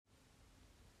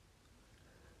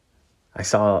I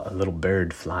saw a little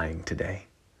bird flying today.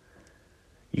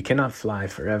 You cannot fly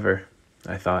forever,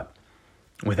 I thought,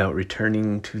 without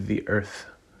returning to the earth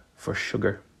for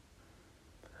sugar.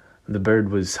 The bird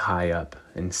was high up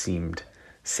and seemed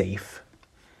safe.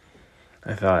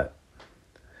 I thought,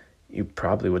 you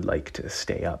probably would like to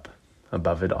stay up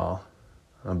above it all,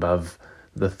 above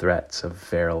the threats of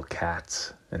feral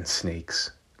cats and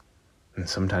snakes. And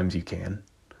sometimes you can.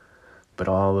 But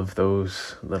all of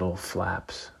those little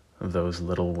flaps of those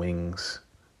little wings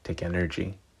take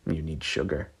energy. You need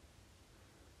sugar.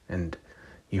 And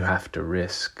you have to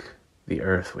risk the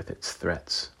earth with its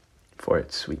threats for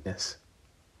its sweetness.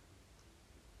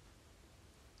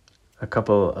 A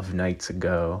couple of nights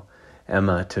ago,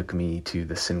 Emma took me to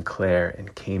the Sinclair in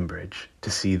Cambridge to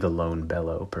see the Lone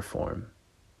Bellow perform.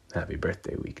 Happy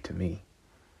birthday week to me.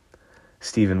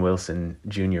 Stephen Wilson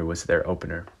Jr. was their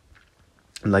opener.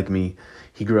 Like me,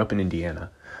 he grew up in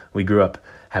Indiana. We grew up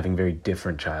having very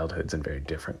different childhoods in very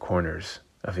different corners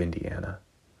of Indiana.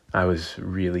 I was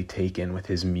really taken with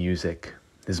his music,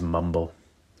 his mumble,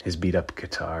 his beat-up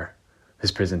guitar,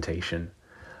 his presentation.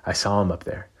 I saw him up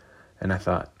there, and I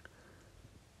thought,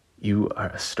 you are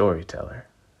a storyteller,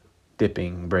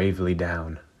 dipping bravely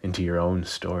down into your own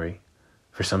story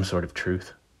for some sort of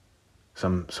truth,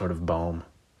 some sort of balm.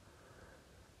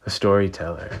 A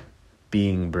storyteller,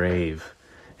 being brave,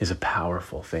 is a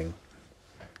powerful thing.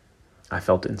 I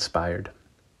felt inspired.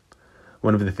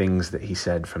 One of the things that he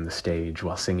said from the stage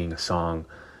while singing a song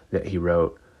that he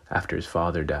wrote after his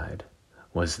father died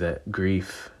was that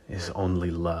grief is only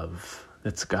love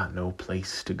that's got no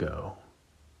place to go.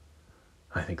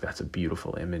 I think that's a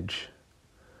beautiful image.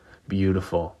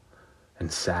 Beautiful and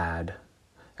sad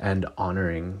and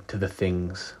honoring to the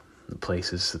things, the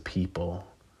places, the people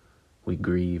we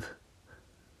grieve.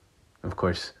 Of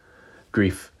course,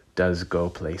 grief does go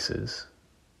places.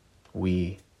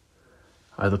 We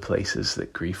are the places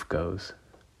that grief goes.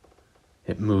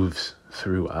 It moves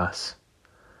through us.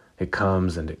 It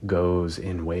comes and it goes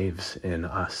in waves in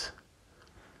us.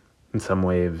 And some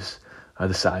waves are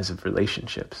the size of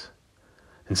relationships,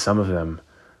 and some of them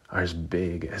are as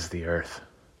big as the earth.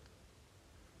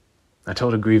 I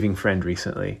told a grieving friend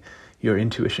recently, your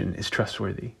intuition is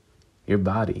trustworthy. Your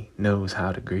body knows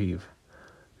how to grieve.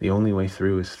 The only way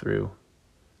through is through.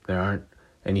 There aren't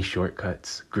any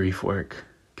shortcuts. Grief work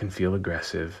can feel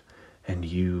aggressive, and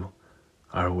you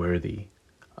are worthy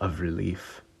of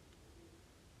relief.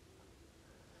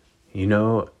 You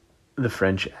know the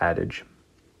French adage,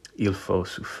 il faut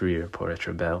souffrir pour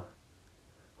être belle.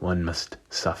 One must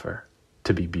suffer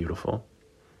to be beautiful.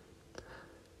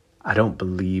 I don't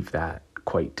believe that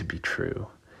quite to be true,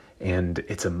 and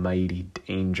it's a mighty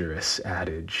dangerous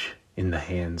adage in the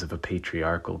hands of a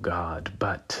patriarchal God,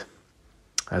 but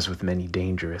as with many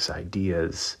dangerous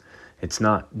ideas, it's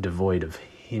not devoid of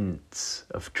hints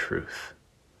of truth.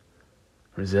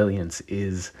 Resilience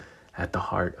is at the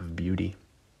heart of beauty.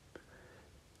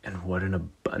 And what an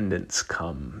abundance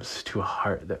comes to a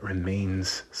heart that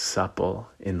remains supple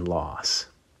in loss.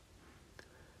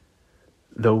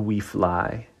 Though we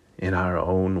fly in our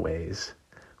own ways,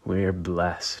 we're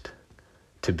blessed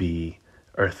to be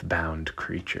earthbound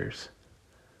creatures.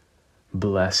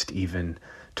 Blessed even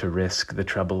to risk the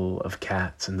trouble of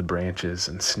cats in the branches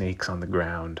and snakes on the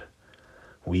ground.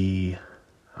 We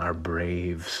are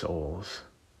brave souls.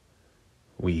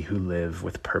 We who live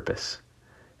with purpose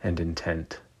and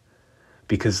intent.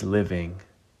 Because living,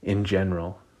 in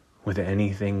general, with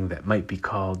anything that might be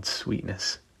called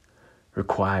sweetness,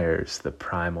 requires the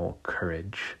primal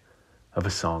courage of a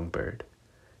songbird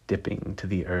dipping to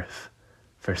the earth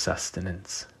for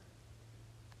sustenance.